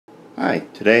Hi,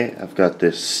 today I've got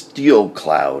this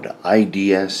SteelCloud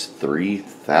IDS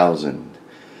 3000.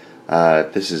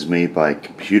 This is made by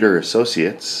Computer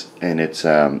Associates, and it's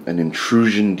an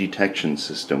intrusion detection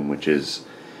system, which is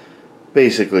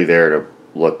basically there to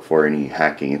look for any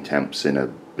hacking attempts in a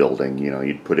building. You know,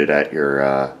 you'd put it at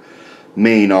your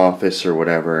main office or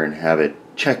whatever and have it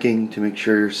checking to make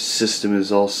sure your system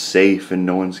is all safe and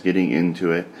no one's getting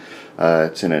into it.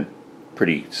 It's in a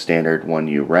pretty standard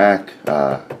 1U rack.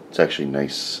 It's actually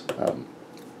nice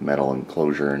metal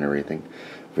enclosure and everything,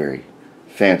 very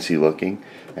fancy looking,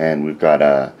 and we've got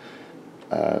a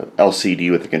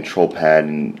LCD with a control pad,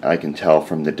 and I can tell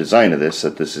from the design of this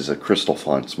that this is a Crystal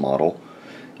Fonts model.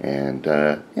 And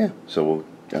yeah, so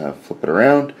we'll flip it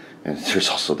around, and there's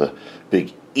also the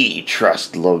big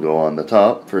E-Trust logo on the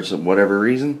top for whatever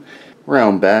reason.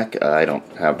 Around back, I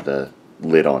don't have the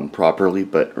lid on properly,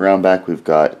 but around back we've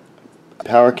got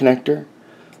power connector,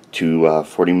 two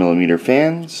 40mm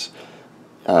fans,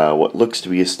 what looks to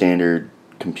be a standard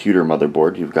computer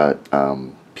motherboard. You've got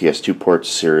PS2 ports,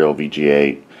 serial,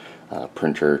 VGA,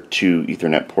 printer, two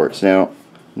Ethernet ports. Now,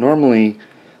 normally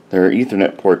there are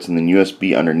Ethernet ports and then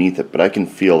USB underneath it, but I can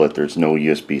feel that there's no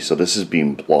USB, so this is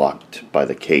being blocked by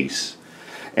the case.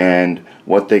 And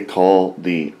what they call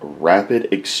the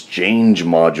Rapid Exchange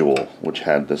Module, which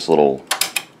had this little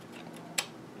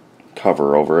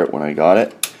cover over it when I got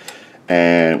it,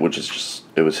 and which is just,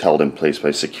 it was held in place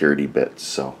by security bits,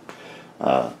 so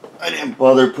I didn't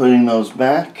bother putting those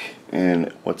back.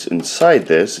 And what's inside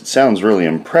this, it sounds really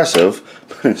impressive,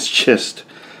 but it's just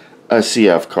a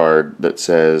CF card that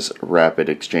says Rapid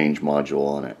Exchange Module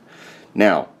on it.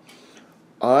 Now,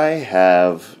 I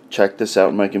have checked this out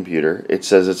in my computer. It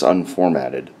says it's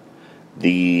unformatted.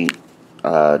 The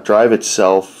drive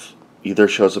itself either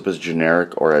shows up as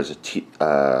generic or as I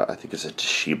think it's a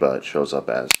Toshiba it shows up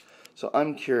as. So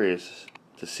I'm curious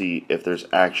to see if there's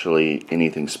actually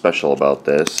anything special about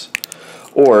this,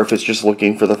 or if it's just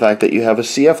looking for the fact that you have a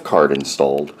CF card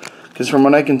installed, because from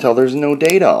what I can tell there's no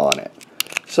data on it.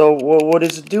 So what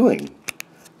is it doing?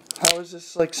 How is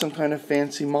this like some kind of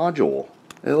fancy module?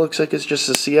 It looks like it's just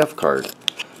a CF card.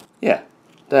 Yeah,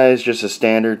 that is just a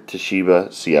standard Toshiba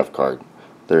CF card.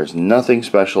 There's nothing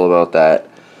special about that.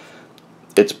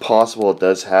 It's possible it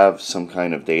does have some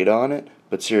kind of data on it,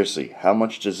 but seriously, how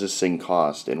much does this thing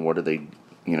cost, and what are they,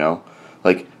 you know,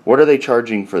 like, what are they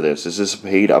charging for this? Is this a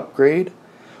paid upgrade,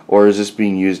 or is this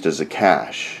being used as a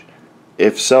cache?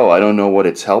 If so, I don't know what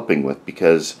it's helping with,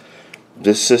 because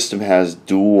this system has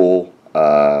dual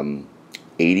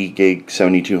 80 gig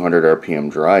 7200 RPM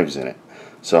drives in it.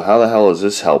 So how the hell is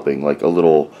this helping? Like a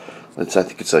little, I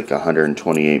think it's like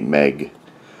 128 meg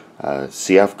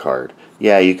CF card.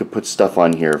 Yeah, you could put stuff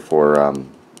on here for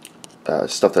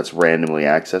stuff that's randomly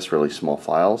accessed, really small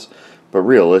files, but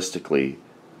realistically,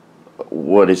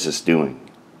 what is this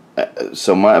doing?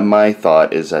 So my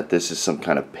thought is that this is some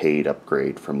kind of paid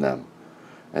upgrade from them,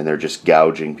 and they're just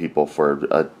gouging people for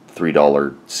a $3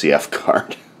 CF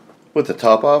card. With the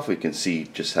top off, we can see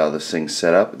just how this thing's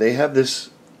set up. They have this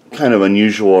kind of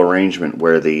unusual arrangement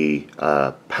where the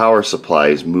power supply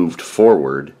is moved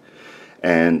forward,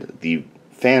 and the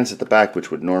fans at the back, which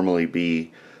would normally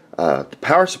be the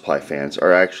power supply fans,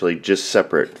 are actually just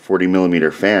separate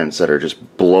 40mm fans that are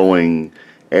just blowing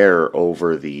air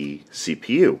over the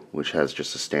CPU, which has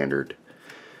just a standard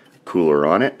cooler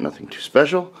on it, nothing too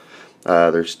special.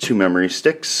 There's two memory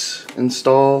sticks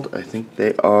installed. I think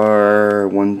they are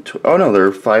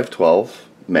they're 512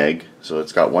 meg, so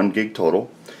it's got 1 gig total.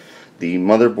 The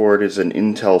motherboard is an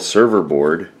Intel server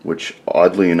board, which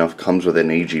oddly enough comes with an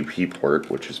AGP port,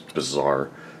 which is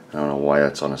bizarre. I don't know why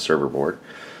that's on a server board.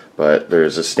 But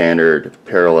there's a standard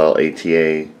parallel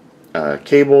ATA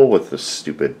cable with this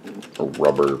stupid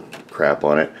rubber crap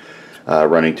on it,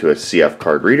 running to a CF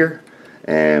card reader,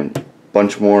 and a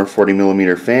bunch more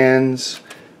 40mm fans.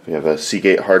 We have a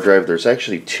Seagate hard drive. There's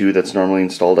actually two that's normally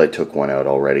installed. I took one out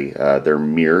already. They're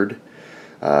mirrored.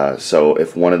 So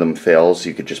if one of them fails,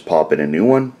 you could just pop in a new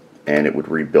one and it would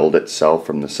rebuild itself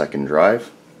from the second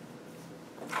drive.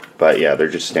 But yeah, they're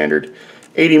just standard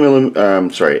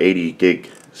 80 gig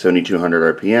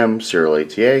 7200 RPM serial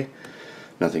ATA.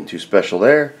 Nothing too special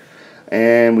there.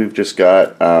 And we've just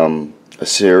got a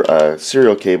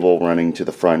serial cable running to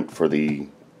the front for the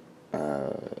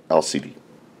LCD.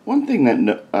 One thing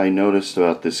that I noticed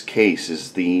about this case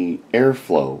is the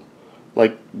airflow.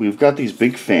 Like, we've got these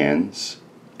big fans,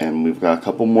 and we've got a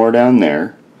couple more down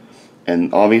there,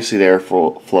 and obviously the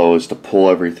airflow is to pull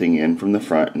everything in from the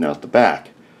front and out the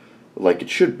back, like it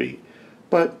should be.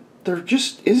 But there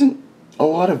just isn't a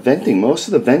lot of venting. Most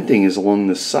of the venting is along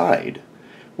the side,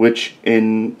 which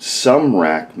in some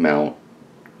rack mount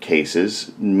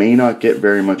cases may not get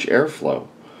very much airflow.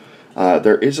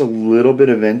 There is a little bit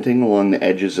of venting along the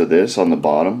edges of this on the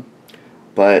bottom,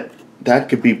 but that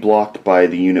could be blocked by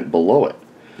the unit below it.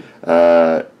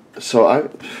 So I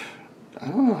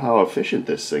don't know how efficient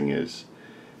this thing is.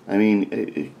 I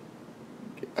mean,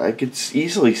 I could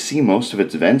easily see most of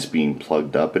its vents being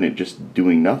plugged up and it just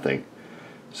doing nothing.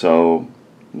 So,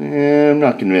 I'm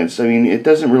not convinced. I mean, it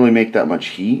doesn't really make that much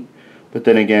heat, but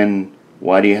then again,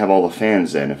 why do you have all the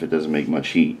fans then if it doesn't make much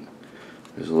heat?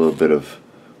 There's a little bit of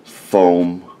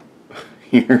foam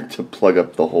here to plug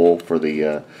up the hole for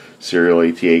the serial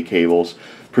ATA cables,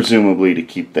 presumably to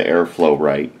keep the airflow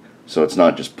right, so it's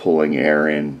not just pulling air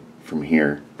in from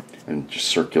here and just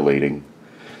circulating.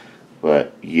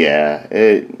 But yeah,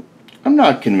 I'm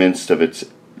not convinced of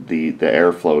the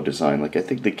airflow design. Like, I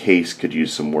think the case could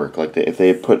use some work. Like, if they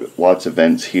had put lots of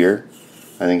vents here,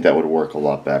 I think that would work a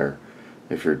lot better.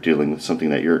 If you're dealing with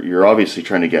something that you're obviously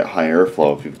trying to get high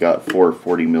airflow, if you've got 4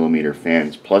 40mm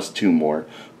fans plus 2 more,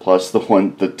 plus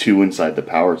the 2 inside the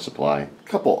power supply. A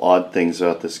couple odd things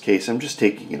about this case. I'm just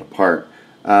taking it apart.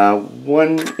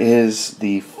 One is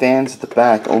the fans at the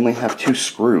back only have 2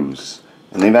 screws,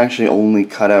 and they've actually only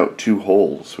cut out 2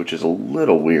 holes, which is a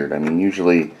little weird. I mean,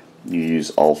 usually you use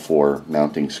all 4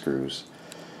 mounting screws.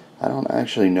 I don't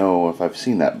actually know if I've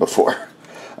seen that before.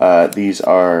 These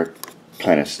are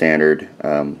kind of standard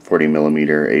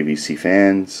 40mm AVC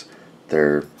fans.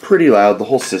 They're pretty loud. The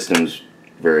whole system's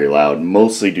very loud,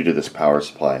 mostly due to this power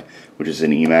supply, which is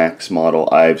an Emax model.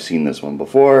 I've seen this one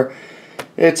before.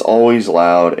 It's always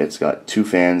loud. It's got 2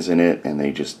 fans in it, and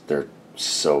they're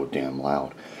so damn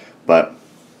loud. But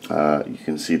you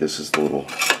can see this is the little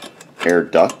air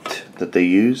duct that they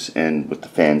use, and with the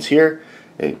fans here,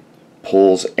 it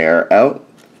pulls air out,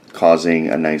 causing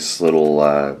a nice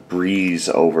little breeze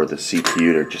over the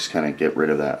CPU to just kind of get rid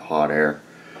of that hot air.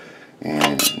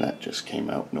 And that just came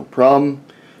out no problem.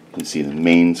 You can see the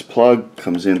mains plug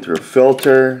comes in through a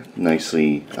filter,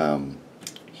 nicely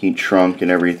heat shrunk and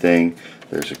everything.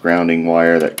 There's a grounding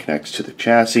wire that connects to the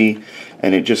chassis,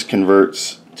 and it just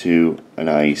converts to an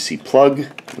IEC plug,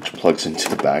 which plugs into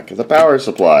the back of the power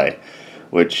supply,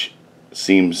 which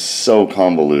seems so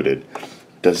convoluted.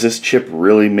 Does this chip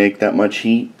really make that much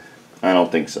heat? I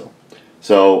don't think so.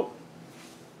 So,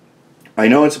 I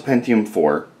know it's a Pentium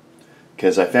 4,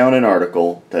 because I found an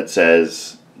article that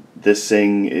says this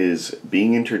thing is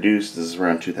being introduced, this is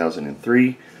around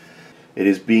 2003, it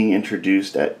is being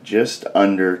introduced at just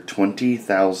under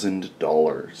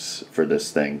 $20,000 for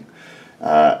this thing.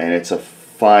 And it's a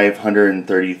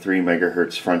 533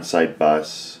 megahertz front side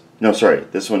bus. No, sorry,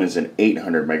 this one is an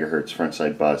 800 megahertz front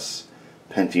side bus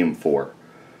Pentium 4,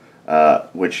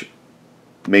 which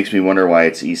makes me wonder why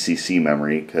it's ECC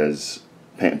memory, because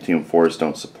Pentium 4s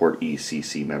don't support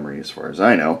ECC memory as far as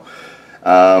I know.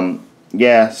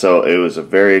 Yeah, so it was a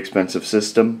very expensive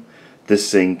system.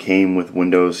 This thing came with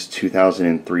Windows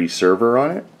 2003 server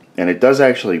on it, and it does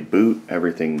actually boot.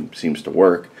 Everything seems to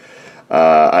work.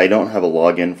 I don't have a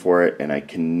login for it, and I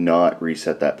cannot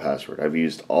reset that password. I've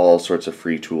used all sorts of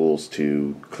free tools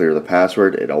to clear the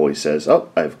password. It always says, oh,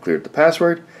 I've cleared the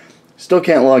password. Still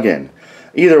can't log in.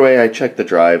 Either way, I checked the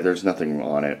drive. There's nothing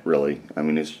on it, really. I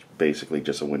mean, it's basically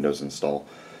just a Windows install.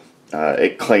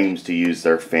 It claims to use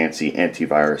their fancy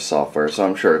antivirus software, so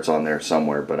I'm sure it's on there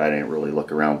somewhere, but I didn't really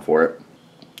look around for it.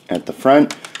 At the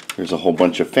front, there's a whole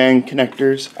bunch of fan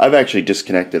connectors. I've actually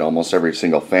disconnected almost every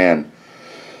single fan,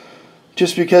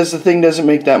 just because the thing doesn't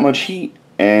make that much heat,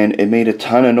 and it made a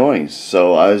ton of noise.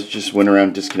 So I just went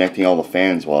around disconnecting all the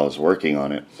fans while I was working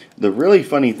on it. The really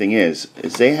funny thing is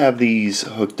they have these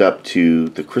hooked up to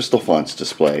the Crystal Fonts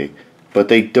display, but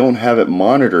they don't have it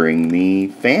monitoring the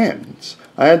fans.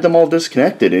 I had them all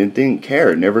disconnected and it didn't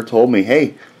care. It never told me,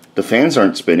 hey, the fans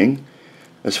aren't spinning.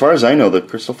 As far as I know, the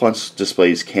Crystal Fonts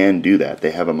displays can do that.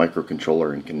 They have a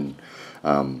microcontroller and can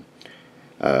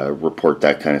report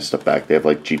that kind of stuff back. They have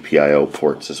like GPIO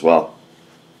ports as well,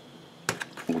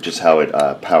 which is how it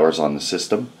powers on the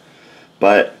system.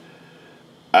 But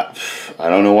I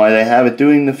don't know why they have it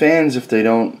doing the fans if they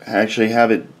don't actually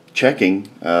have it checking.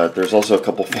 There's also a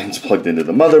couple fans plugged into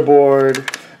the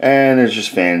motherboard, and there's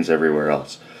just fans everywhere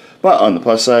else. But on the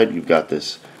plus side, you've got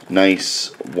this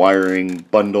nice wiring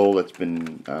bundle that's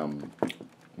been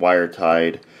wire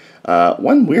tied.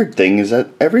 One weird thing is that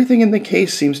everything in the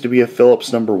case seems to be a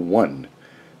Phillips number 1.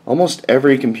 Almost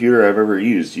every computer I've ever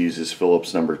used uses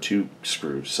Phillips number 2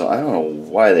 screws, so I don't know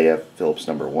why they have Phillips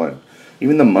number 1.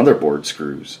 Even the motherboard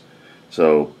screws.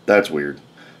 So that's weird.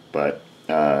 But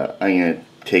I'm going to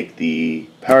take the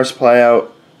power supply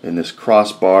out and this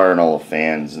crossbar and all the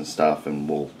fans and stuff, and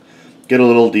we'll get a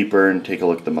little deeper and take a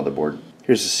look at the motherboard. Here's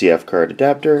Here's the CF card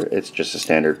adapter. It's just a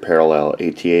standard parallel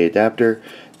ATA adapter.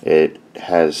 It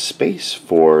has space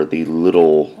for the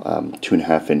little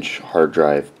 2.5-inch hard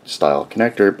drive style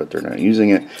connector, but they're not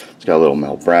using it. It's got a little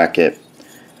metal bracket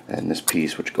and this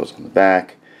piece which goes on the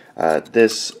back.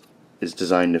 This is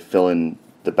designed to fill in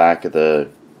the back of the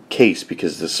case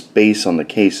because the space on the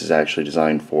case is actually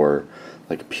designed for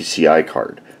like a PCI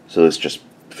card. So this just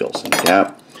fills in the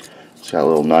gap. It's got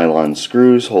little nylon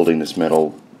screws holding this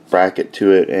metal bracket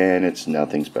to it, and it's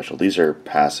nothing special. These are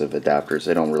passive adapters.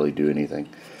 They don't really do anything.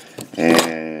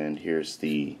 And here's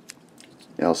the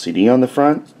LCD on the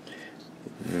front.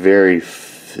 Very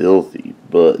filthy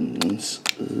buttons.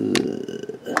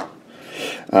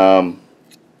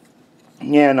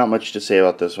 Yeah, not much to say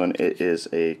about this one. It is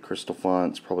a crystal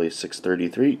font. It's probably a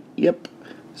 633. Yep,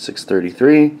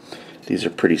 633. These are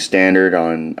pretty standard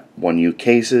on 1U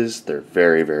cases. They're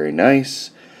very, very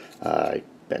nice. I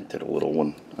bent it a little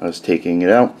when I was taking it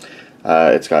out.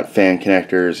 It's got fan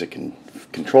connectors. It can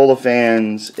control the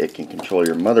fans. It can control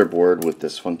your motherboard with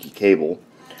this funky cable.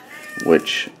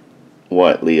 Which,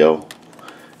 what, Leo?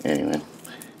 Anyway,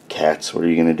 cats, what are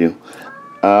you going to do?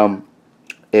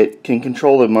 It can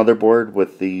control the motherboard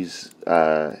with these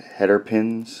header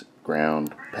pins,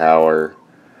 ground, power,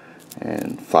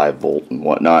 and 5-volt and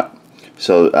whatnot.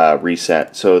 So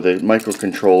reset. So the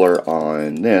microcontroller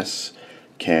on this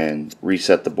can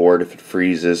reset the board if it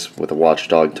freezes with a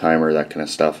watchdog timer, that kind of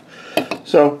stuff.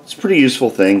 So it's a pretty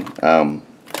useful thing.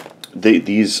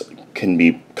 These can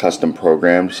be custom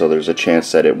programmed, so there's a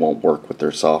chance that it won't work with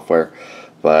their software.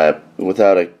 But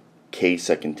without a case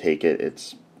that can take it,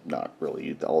 it's not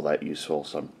really all that useful.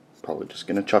 So I'm probably just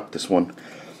going to chuck this one.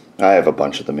 I have a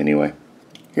bunch of them anyway.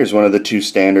 Here's one of the two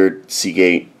standard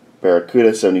Seagate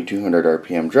Barracuda 7200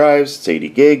 RPM drives. It's 80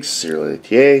 gigs, serial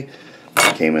ATA.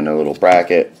 Came in a little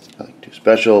bracket, nothing too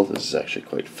special. This is actually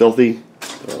quite filthy.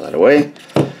 Throw that away.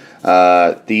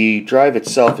 The drive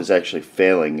itself is actually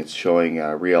failing. It's showing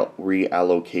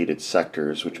reallocated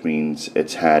sectors, which means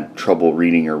it's had trouble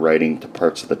reading or writing to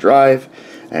parts of the drive,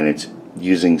 and it's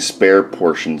using spare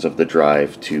portions of the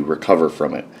drive to recover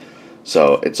from it.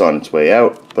 So it's on its way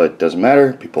out, but it doesn't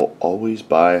matter. People always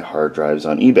buy hard drives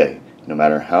on eBay, no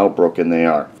matter how broken they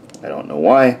are. I don't know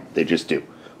why, they just do.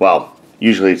 Well,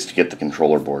 usually it's to get the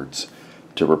controller boards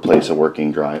to replace a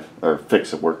working drive, or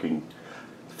fix a broken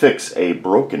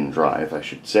drive, I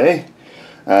should say.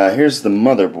 Here's the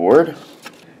motherboard.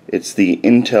 It's the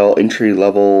Intel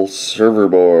entry-level server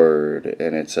board,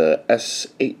 and it's a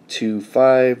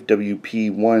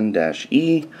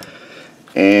S825WP1-E.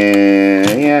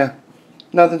 And yeah,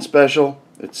 nothing special.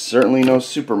 It's certainly no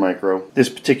Supermicro. This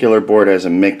particular board has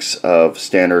a mix of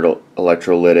standard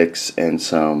electrolytics and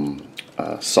some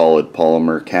solid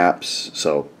polymer caps,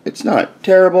 so it's not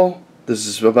terrible. This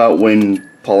is about when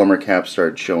polymer caps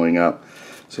started showing up.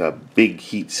 It's got a big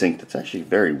heat sink that's actually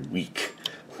very weak.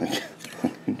 You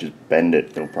just bend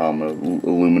it, no problem.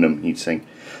 Aluminum heat sink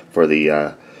for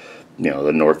the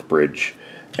the North Bridge,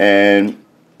 and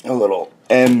a little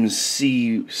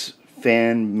MC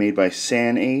fan made by by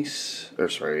Sanyo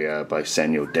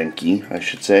Denki, I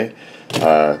should say.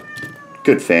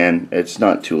 Good fan. It's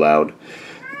not too loud.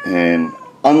 And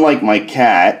unlike my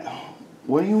cat,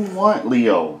 what do you want,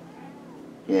 Leo?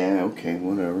 Yeah, okay,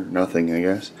 whatever. Nothing, I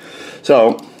guess.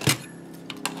 So,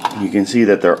 you can see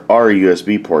that there are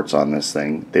USB ports on this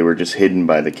thing. They were just hidden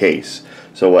by the case.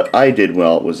 So what I did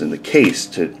while it was in the case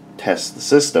to test the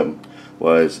system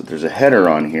was, there's a header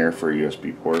on here for a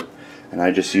USB port, and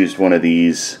I just used one of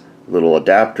these little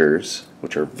adapters,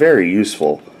 which are very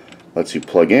useful. Lets you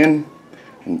plug in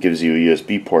and gives you a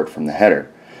USB port from the header.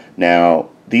 Now,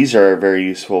 these are very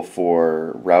useful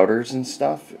for routers and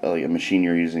stuff, like a machine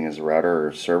you're using as a router or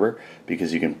a server,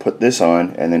 because you can put this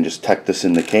on and then just tuck this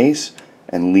in the case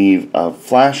and leave a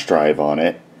flash drive on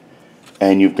it,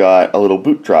 and you've got a little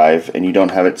boot drive, and you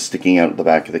don't have it sticking out the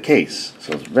back of the case.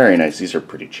 So it's very nice. These are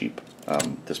pretty cheap.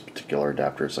 This particular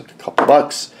adapter is like a couple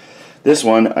bucks. This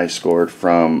one I scored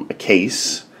from a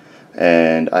case,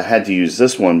 and I had to use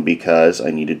this one because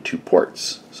I needed 2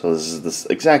 ports. So this is this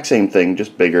exact same thing,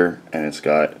 just bigger, and it's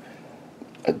got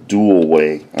a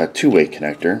two-way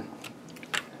connector,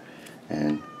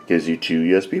 and gives you 2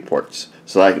 USB ports.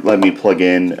 So that let me plug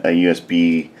in a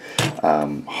USB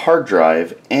hard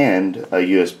drive and a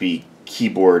USB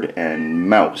keyboard and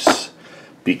mouse,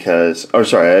 because, a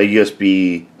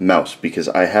USB mouse, because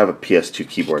I have a PS2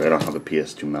 keyboard. I don't have a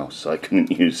PS2 mouse, so I couldn't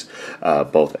use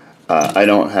both. I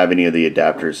don't have any of the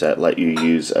adapters that let you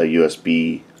use a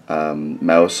USB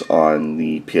mouse on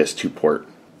the PS2 port.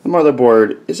 The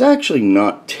motherboard is actually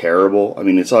not terrible. I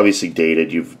mean, it's obviously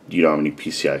dated. You don't have any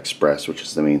PCI Express, which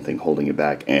is the main thing holding it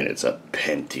back, and it's a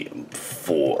Pentium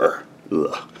 4.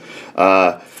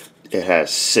 Ugh. It has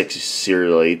 6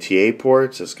 serial ATA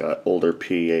ports. It's got older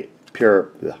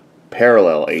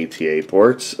parallel ATA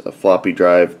ports, a floppy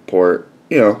drive port.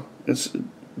 You know, it's a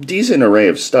decent array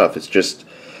of stuff. It's just,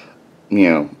 you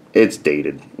know, it's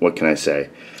dated. What can I say?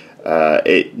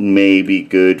 It may be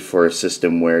good for a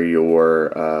system where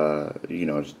you're, you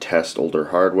know, to test older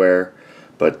hardware,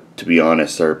 but to be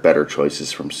honest, there are better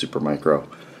choices from Supermicro.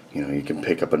 You know, you can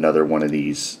pick up another one of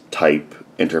these type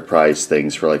enterprise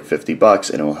things for like $50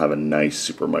 and it'll have a nice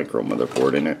Supermicro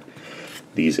motherboard in it.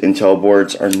 These Intel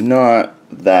boards are not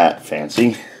that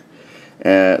fancy.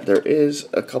 There is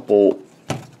a couple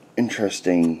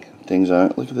interesting things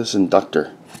on it. Look at this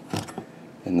inductor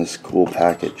in this cool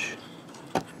package.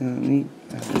 Neat.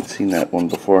 I haven't seen that one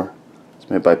before. It's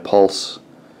made by Pulse.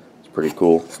 It's pretty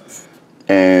cool.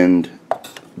 And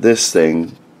this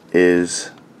thing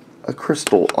is a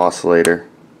crystal oscillator.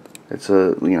 It's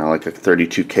a, you know, like a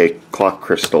 32K clock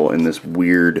crystal in this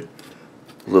weird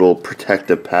little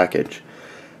protective package.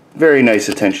 Very nice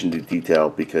attention to detail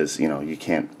because, you know, you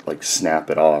can't like snap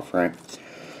it off, right?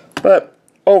 But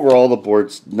overall, the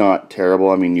board's not terrible.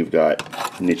 I mean, you've got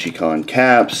Nichicon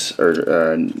caps,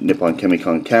 or Nippon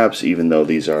Chemicon caps, even though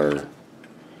these are,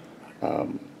 I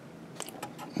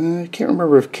can't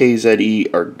remember if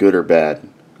KZE are good or bad.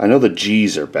 I know the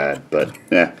G's are bad, but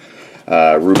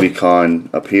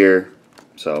Rubicon up here,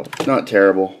 so not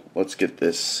terrible. Let's get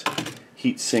this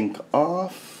heatsink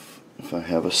off. If I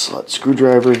have a slot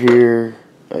screwdriver here,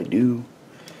 I do.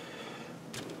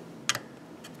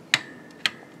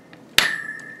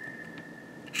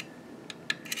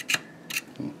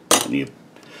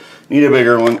 Need a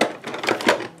bigger one.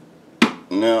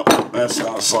 No, that's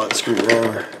not a slot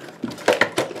screwdriver.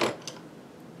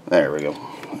 There we go.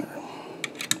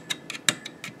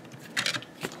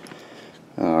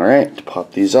 Alright, to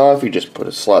pop these off, you just put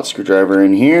a slot screwdriver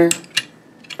in here,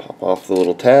 pop off the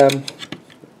little tab,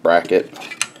 bracket.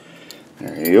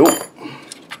 There you go.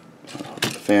 The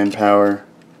fan power.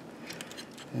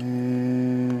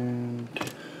 And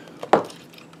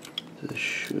this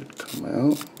should come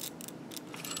out.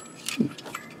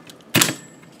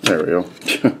 There we go.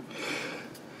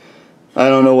 I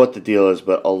don't know what the deal is,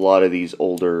 but a lot of these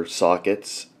older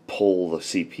sockets pull the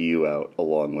CPU out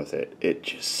along with it. It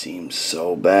just seems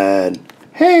so bad.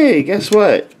 Hey, guess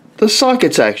what? The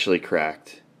socket's actually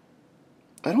cracked.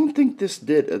 I don't think this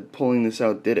pulling this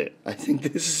out did it. I think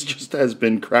this just has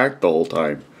been cracked the whole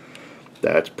time.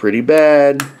 That's pretty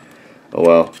bad. Oh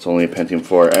well, it's only a Pentium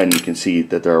 4, and you can see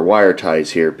that there are wire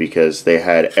ties here because they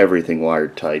had everything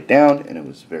wired tied down, and it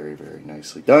was very, very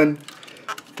nicely done.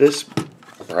 This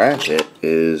bracket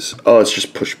is, oh, it's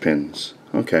just push pins.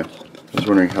 Okay, I was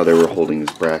wondering how they were holding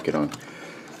this bracket on.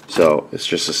 So it's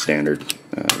just a standard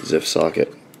ZIF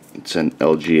socket. It's an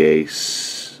LGA,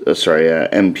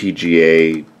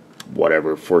 MPGA,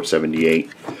 whatever, 478,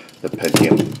 the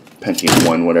Pentium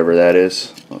 1, whatever that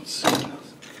is. Let's see.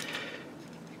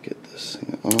 Get this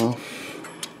thing off.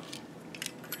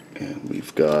 And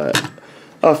we've got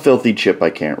a filthy chip I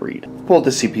can't read. Pulled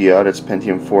the CPU out. It's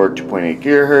Pentium 4, 2.8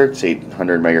 GHz,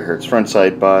 800 MHz front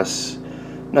side bus.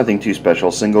 Nothing too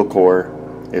special. Single core.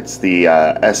 It's the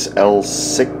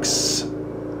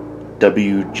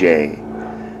SL6WJ.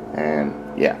 And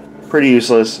yeah, pretty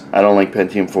useless. I don't like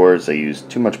Pentium 4s. They use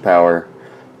too much power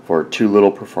for too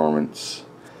little performance.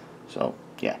 So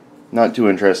yeah, not too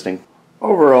interesting.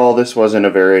 Overall, this wasn't a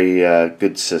very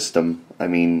good system. I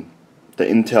mean, the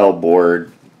Intel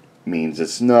board means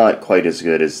it's not quite as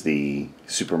good as the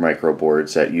Supermicro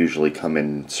boards that usually come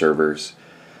in servers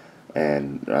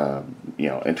and you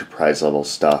know, enterprise level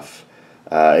stuff.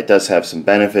 It does have some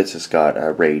benefits. It's got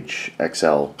a Rage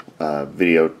XL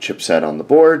video chipset on the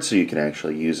board, so you can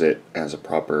actually use it as a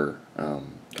proper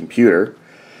computer.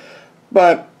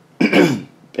 But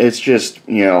it's just,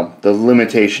 you know, the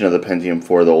limitation of the Pentium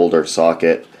 4, the older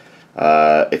socket.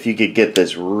 If you could get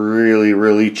this really,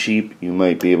 really cheap, you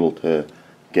might be able to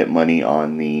get money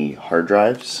on the hard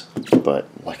drives. But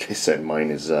like I said,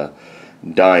 mine is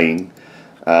dying.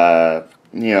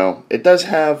 You know, it does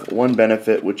have one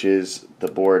benefit, which is the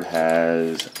board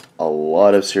has a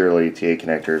lot of serial ATA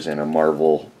connectors and a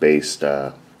Marvel-based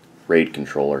RAID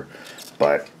controller.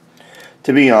 But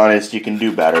to be honest, you can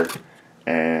do better.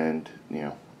 And, you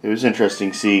know, it was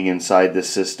interesting seeing inside this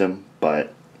system,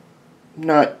 but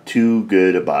not too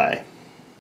good a buy.